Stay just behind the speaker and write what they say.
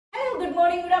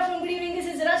morning, good afternoon, good evening. This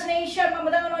is Rajani Sharma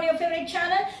Madan on your favorite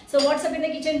channel. So what's up in the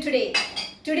kitchen today?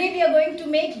 Today we are going to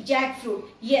make jackfruit.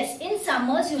 Yes, in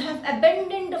summers you have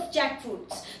abundance of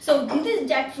jackfruits. So in this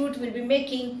jackfruit we'll be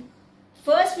making,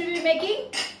 first we'll be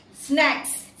making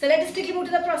snacks. So let us quickly move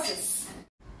to the process.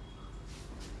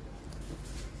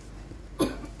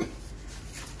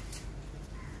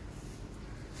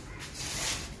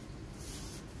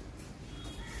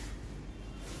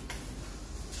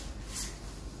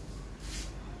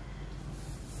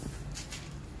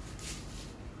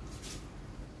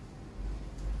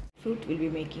 Fruit will be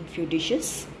making few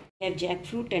dishes. We have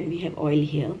jackfruit and we have oil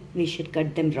here. We should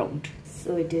cut them round.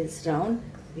 So it is round.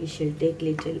 We shall take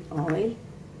little oil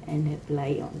and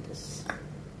apply on this.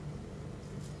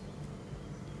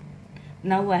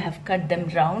 Now I have cut them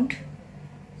round.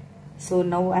 So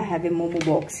now I have a momo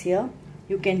box here.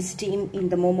 You can steam in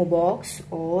the momo box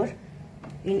or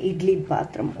in idli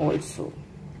bathroom also.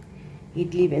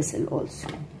 Idli vessel also.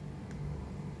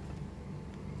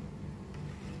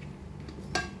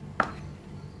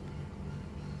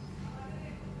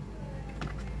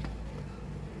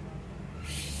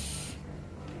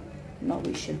 Now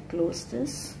we shall close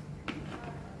this.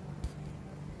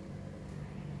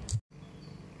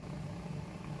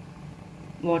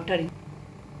 Water.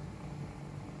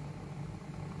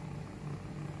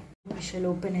 We shall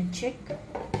open and check.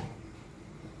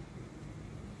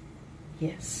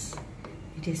 Yes,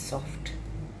 it is soft.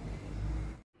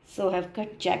 So I have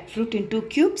cut jackfruit into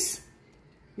cubes.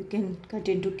 You can cut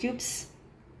into cubes.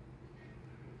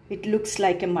 It looks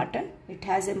like a mutton. It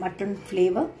has a mutton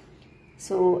flavor.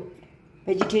 So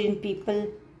vegetarian people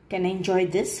can enjoy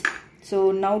this.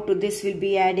 So now to this we'll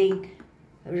be adding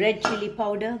red chili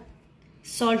powder,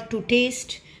 salt to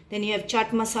taste, then you have chaat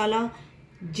masala,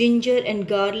 ginger and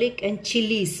garlic and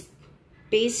chilies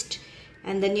paste,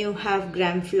 and then you have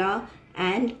gram flour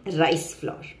and rice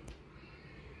flour.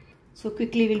 So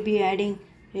quickly we'll be adding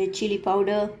red chili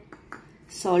powder,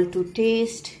 salt to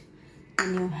taste,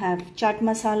 then you have chaat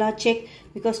masala. Check,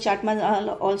 because chaat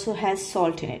masala also has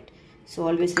salt in it. So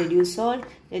always reduce salt.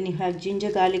 Then you have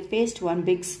ginger garlic paste, 1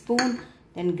 big spoon.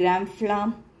 Then gram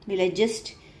flour. We'll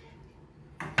adjust.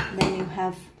 Then you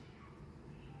have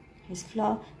his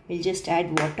flour. We'll just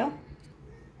add water.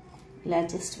 We'll add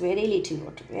just very little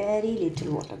water. Very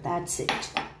little water. That's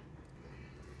it.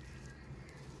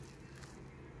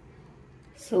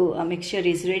 So our mixture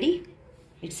is ready.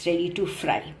 It's ready to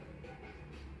fry.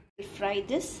 We'll fry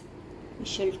this. We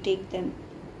shall take them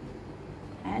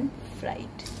and fry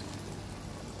it.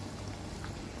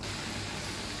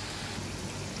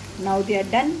 Now they are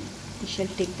done, we shall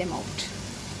take them out.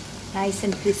 Nice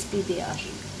and crispy they are.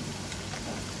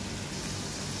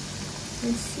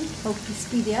 You see how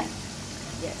crispy they are?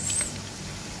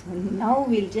 Yes. And now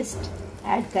we'll just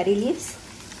add curry leaves.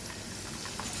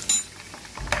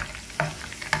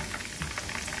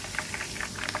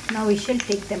 Now we shall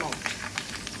take them out.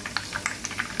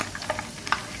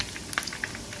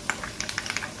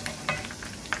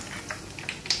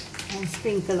 And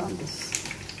sprinkle on this.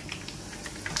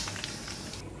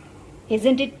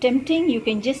 Isn't it tempting? You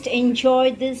can just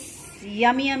enjoy this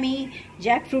yummy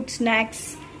jackfruit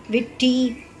snacks with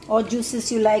tea or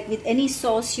juices you like, with any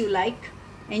sauce you like.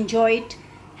 Enjoy it.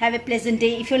 Have a pleasant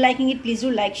day. If you're liking it, please do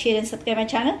like, share and subscribe my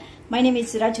channel. My name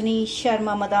is Rajani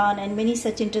Sharma Madan and many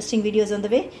such interesting videos on the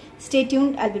way. Stay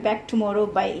tuned. I'll be back tomorrow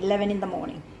by 11 in the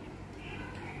morning.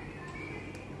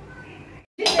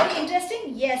 Very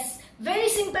interesting? Yes. Very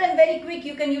simple and very quick.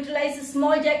 You can utilize a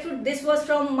small jackfruit. This was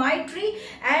from my tree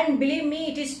and believe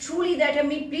me, it is truly that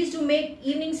yummy. Please do make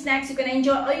evening snacks you can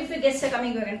enjoy, or if your guests are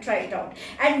coming, you can try it out.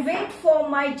 And wait for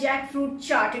my jackfruit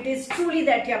chart. It is truly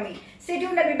that yummy. Stay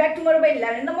tuned. I'll be back tomorrow by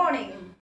 11 in the morning.